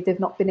financially they've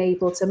not been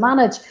able to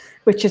manage,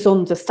 which is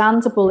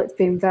understandable. It's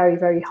been very,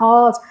 very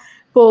hard.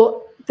 But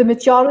the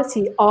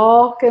majority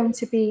are going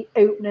to be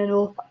opening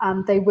up,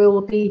 and they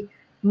will be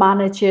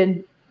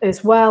managing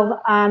as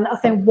well. And I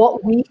think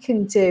what we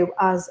can do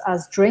as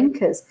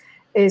drinkers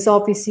is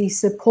obviously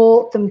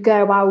support them,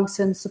 go out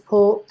and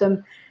support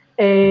them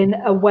in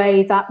a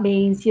way that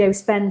means, you know,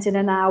 spending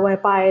an hour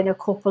buying a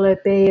couple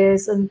of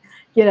beers, and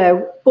you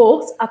know,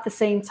 but at the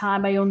same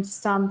time I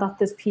understand that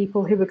there's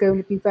people who are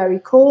going to be very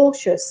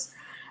cautious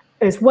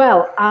as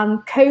well, and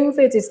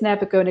COVID is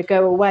never going to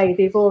go away.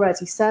 They've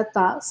already said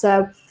that.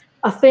 So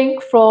I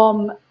think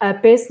from a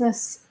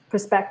business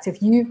perspective,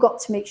 you've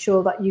got to make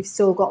sure that you've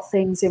still got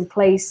things in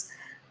place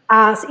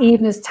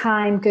even as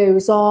time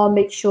goes on.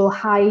 Make sure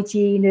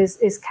hygiene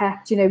is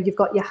kept. You know, you've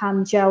got your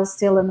hand gel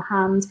still in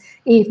hand,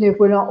 even if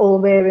we're not all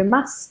wearing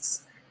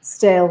masks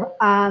still.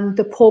 And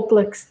the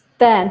publics,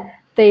 then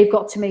they've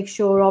got to make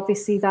sure,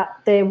 obviously, that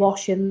they're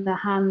washing their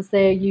hands,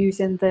 they're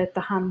using the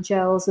hand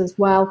gels as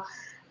well.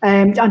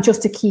 And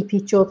just to keep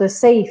each other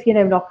safe, you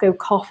know, not go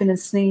coughing and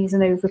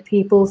sneezing over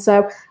people.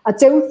 So I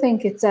don't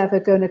think it's ever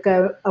going to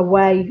go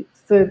away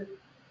for,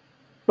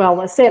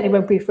 well, it certainly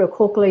won't be for a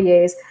couple of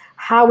years.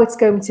 How it's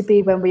going to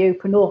be when we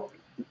open up,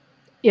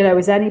 you know,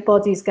 is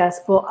anybody's guess,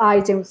 but I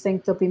don't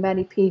think there'll be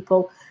many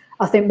people.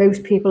 I think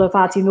most people have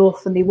had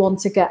enough and they want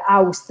to get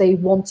out, they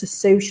want to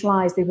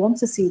socialise, they want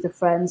to see their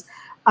friends,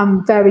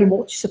 and very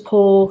much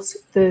support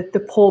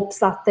the pubs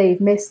that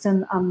they've missed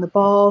and the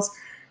bars.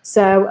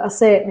 So I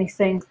certainly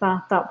think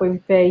that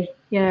won't be,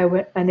 you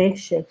know, an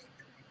issue.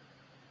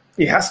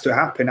 It has to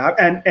happen.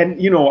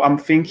 And you know, I'm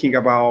thinking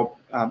about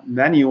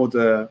many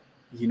other,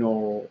 you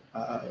know,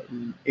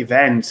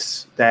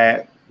 events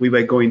that we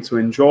were going to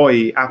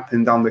enjoy up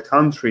and down the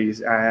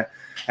countries,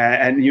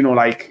 and you know,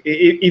 like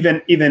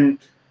even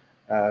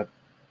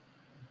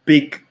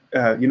big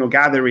you know,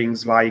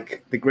 gatherings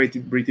like the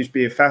Great British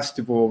Beer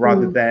Festival,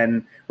 rather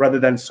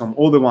than some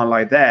other one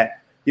like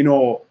that. You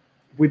know,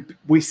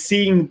 we're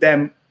seeing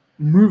them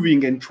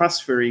moving and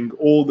transferring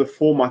all the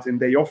format and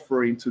they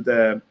offering to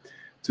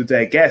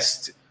their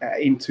guests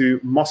into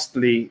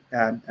mostly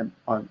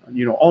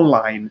you know,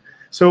 online.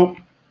 So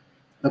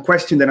the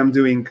question that I'm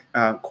doing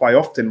quite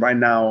often right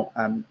now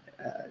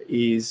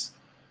is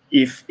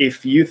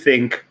if you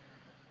think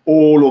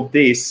all of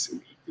this,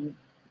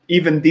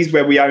 even this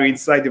where we are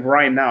inside of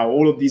right now,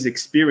 all of these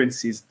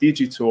experiences,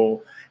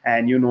 digital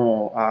and, you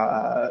know,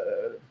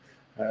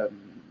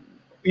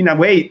 in a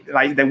way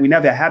like that we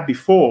never had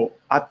before,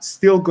 are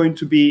still going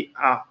to be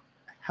a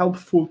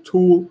helpful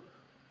tool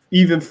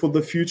even for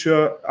the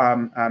future,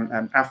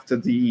 and after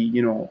the,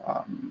 you know,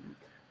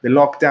 the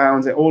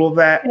lockdowns and all of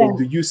that? Yeah. Or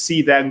do you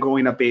see that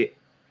going a bit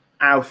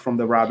out from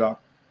the radar?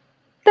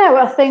 No,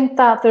 I think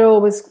that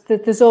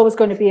there's always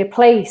going to be a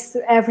place.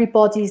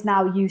 Everybody's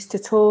now used to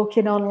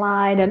talking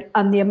online,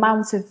 and the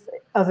amount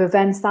of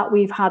events that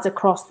we've had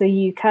across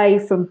the UK,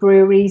 from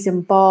breweries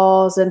and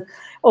bars and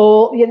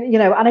all, you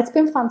know, and it's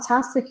been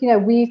fantastic. You know,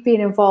 we've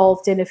been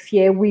involved in a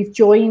few, we've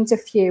joined a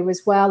few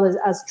as well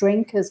as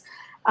drinkers.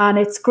 and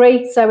it's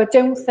great. So I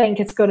don't think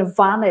it's going to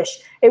vanish.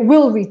 It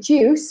will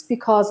reduce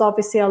because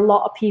obviously a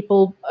lot of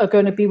people are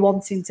going to be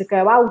wanting to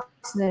go out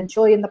and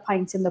enjoying the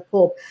pint in the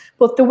pub,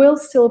 but there will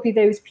still be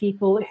those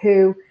people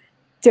who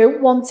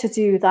don't want to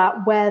do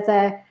that, where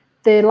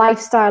their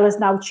lifestyle has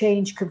now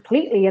changed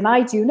completely. And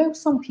I do know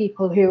some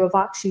people who have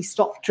actually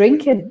stopped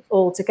drinking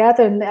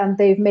altogether, and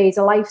they've made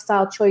a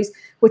lifestyle choice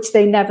which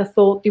they never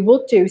thought they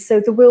would do.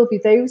 So there will be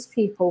those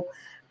people.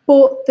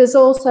 But there's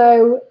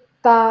also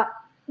that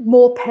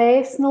more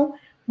personal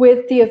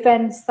with the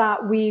events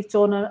that we've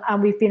done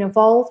and we've been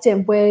involved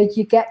in, where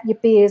you get your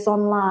beers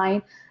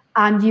online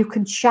and you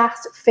can chat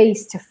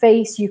face to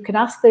face. You can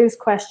ask those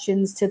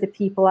questions to the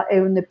people that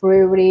own the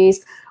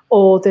breweries,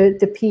 or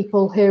the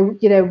people who,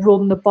 you know,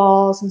 run the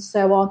bars and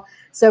so on.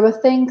 So I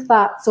think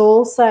that's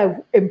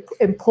also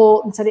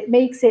important, and it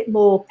makes it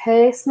more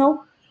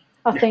personal,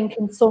 I think,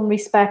 in some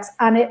respects,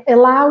 and it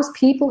allows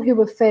people who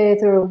are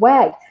further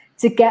away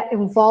to get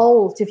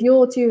involved. If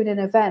you're doing an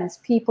event,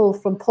 people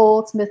from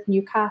Portsmouth,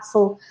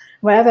 Newcastle,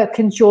 wherever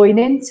can join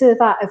into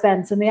that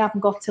event, and they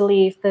haven't got to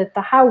leave the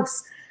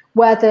house,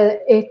 whether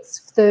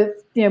it's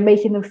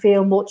making them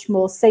feel much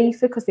more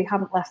safer because they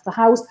haven't left the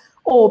house,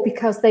 or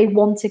because they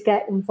want to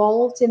get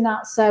involved in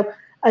that. So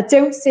I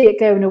don't see it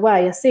going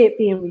away. I see it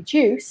being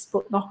reduced,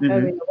 but not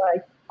going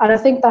away. And I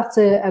think that's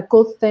a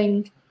good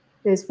thing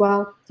as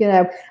well, you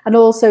know, and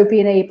also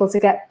being able to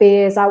get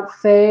beers out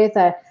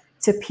further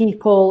to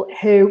people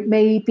who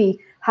maybe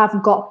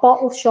haven't got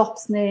bottle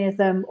shops near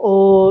them,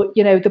 or,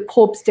 you know, the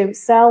pubs don't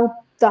sell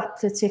that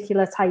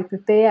particular type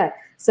of beer.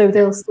 So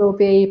they'll still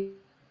be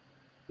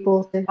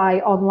able to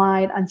buy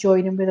online and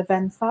join in with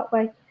events that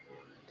way.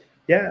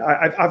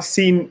 Yeah, I've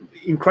seen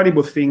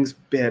incredible things.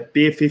 Beer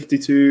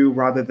 52,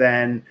 rather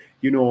than,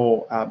 you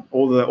know,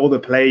 all the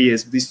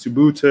players,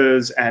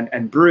 distributors,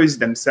 and brewers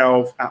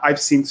themselves.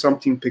 I've seen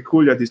something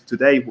peculiar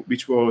today,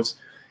 which was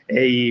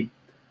a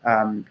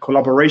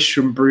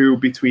collaboration brew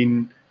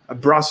between a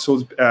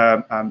Brussels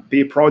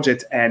beer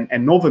project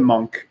and Northern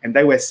Monk, and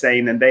they were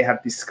saying, and they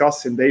have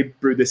discussed, and they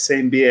brew the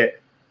same beer,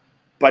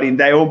 but in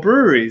their own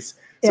breweries.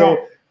 Yeah.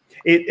 So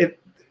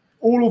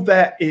all of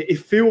that, it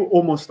feels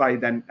almost like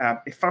then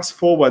it fast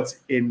forwards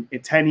in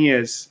 10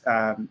 years,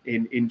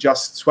 in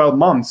just 12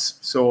 months.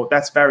 So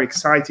that's very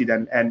exciting,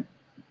 and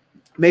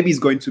maybe it's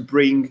going to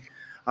bring,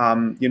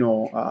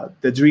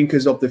 the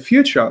drinkers of the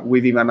future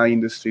within our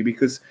industry.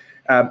 Because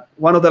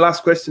one of the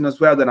last questions as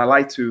well that I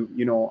like to,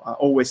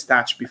 always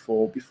touch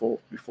before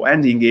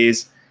ending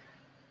is,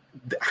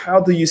 how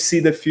do you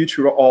see the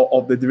future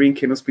of the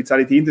drinking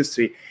hospitality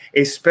industry,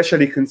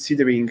 especially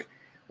considering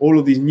all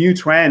of these new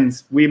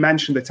trends? We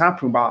mentioned the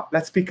taproom, but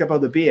let's speak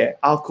about the beer: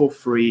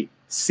 alcohol-free,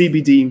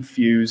 CBD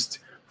infused,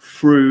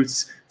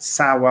 fruits,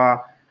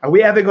 sour. Are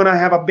we ever going to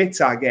have a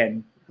bitter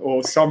again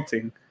or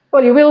something?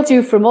 Well, you will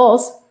do from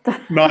us.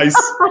 Nice.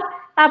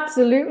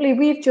 Absolutely.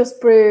 We've just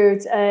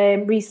brewed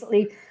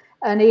recently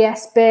an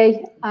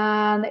ESB,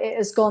 and it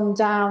has gone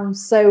down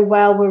so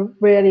well. We're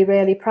really,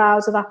 really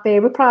proud of that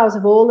beer. We're proud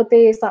of all the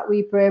beers that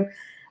we brew.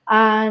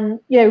 And,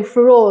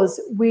 for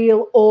us,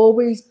 we'll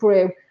always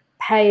brew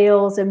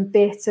pales and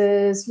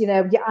bitters,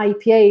 your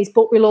IPAs,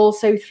 but we'll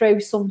also throw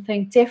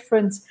something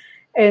different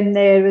in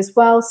there as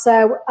well.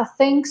 So I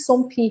think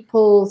some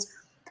people's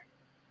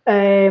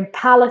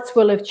palates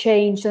will have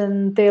changed,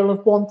 and they'll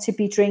want to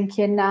be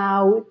drinking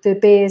now the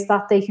beers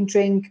that they can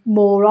drink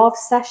more of,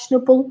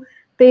 sessionable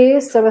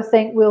beers. So I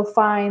think we'll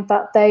find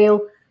that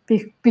they'll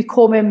be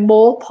becoming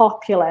more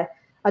popular.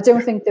 I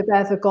don't think they've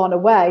ever gone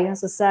away,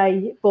 as I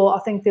say, but I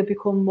think they'll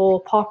become more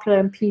popular,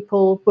 and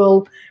people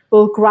will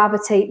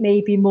gravitate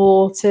maybe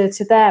more to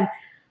them.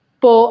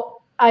 But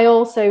I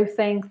also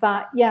think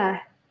that,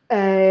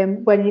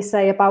 when you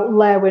say about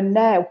low and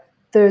no,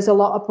 there's a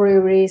lot of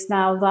breweries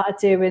now that are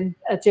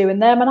doing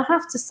them. And I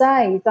have to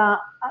say that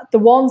the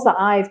ones that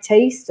I've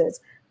tasted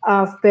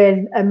have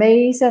been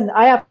amazing.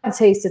 I haven't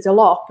tasted a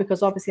lot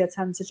because obviously I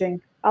tend to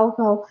drink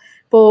alcohol,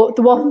 but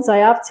the ones I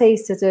have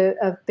tasted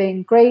have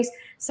been great.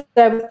 So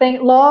I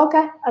think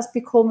lager has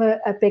become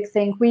a big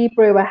thing. We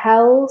brew a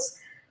Hell's,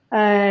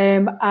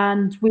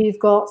 and we've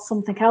got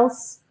something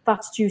else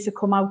that's due to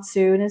come out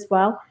soon as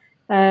well,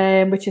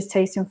 which is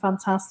tasting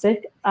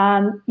fantastic.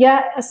 And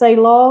I say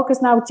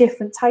lagers now,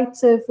 different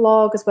types of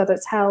lagers, whether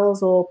it's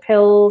Hell's or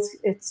Pils.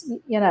 It's,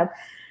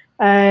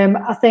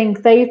 I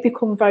think they've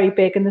become very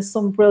big, and there's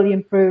some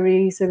brilliant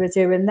breweries who are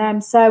doing them.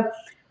 So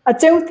I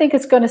don't think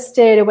it's going to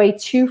stay away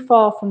too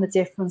far from the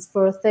difference,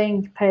 but I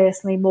think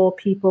personally more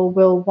people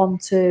will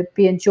want to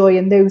be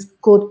enjoying those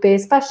good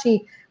beers,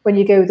 especially when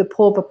you go to the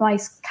pub, a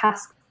nice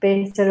cask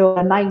bitter or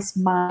a nice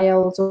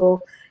mild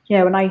or,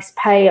 a nice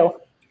pale,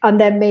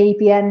 and then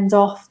maybe end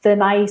off the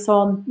night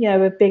on,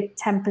 a big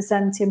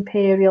 10%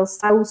 imperial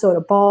stout or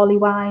a barley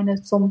wine or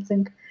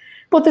something.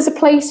 But there's a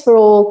place for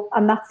all,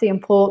 and that's the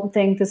important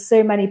thing. There's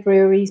so many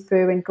breweries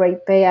brewing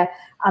great beer,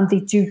 and they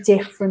do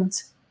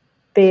different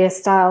beer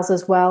styles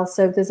as well.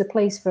 So there's a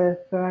place for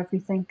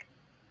everything.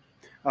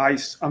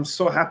 I'm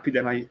so happy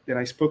that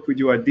I spoke with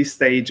you at this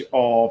stage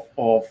of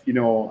our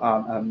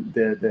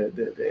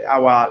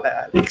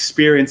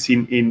experience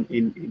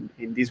in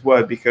this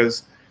world,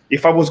 because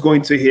if I was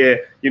going to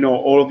hear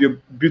all of your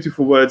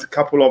beautiful words a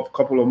couple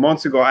of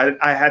months ago,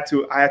 I had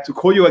to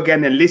call you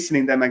again and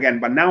listening them again.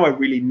 But now I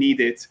really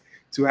need it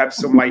to have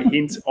some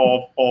hints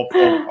of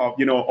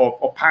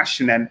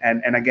passion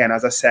and again,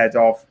 as I said,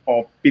 of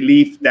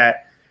belief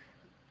that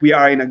we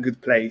are in a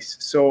good place.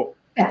 So,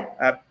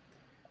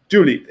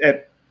 Julie.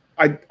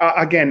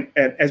 Again,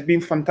 it's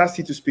been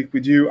fantastic to speak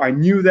with you. I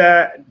knew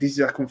that this is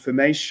a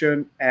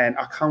confirmation, and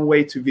I can't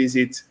wait to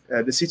visit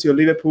the city of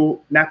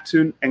Liverpool,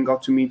 Neptune, and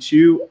got to meet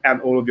you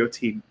and all of your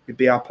team. It'd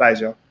be our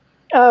pleasure.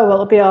 Oh, well,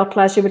 it'll be our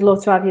pleasure. We'd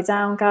love to have you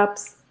down,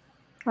 Gabs.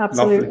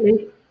 Absolutely.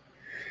 Lovely.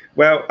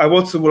 Well, I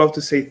also would love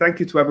to say thank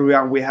you to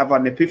everyone. We have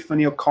an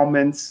epiphany of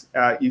comments.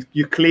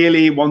 You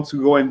clearly want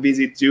to go and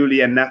visit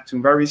Julie and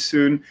Neptune very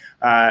soon.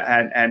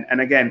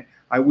 And again,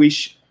 I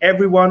wish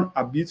everyone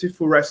a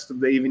beautiful rest of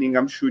the evening.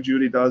 I'm sure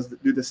Julie can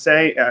do the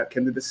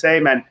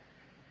same,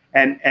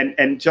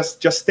 and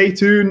just stay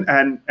tuned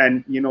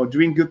and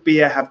drink good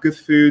beer, have good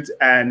food,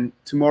 and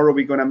tomorrow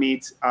we're gonna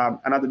meet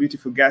another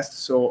beautiful guest.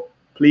 So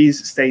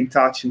please stay in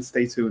touch and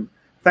stay tuned.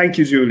 Thank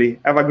you, Julie.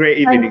 Have a great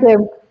evening. Thank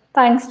you.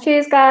 Thanks.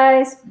 Cheers,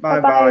 guys.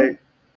 Bye.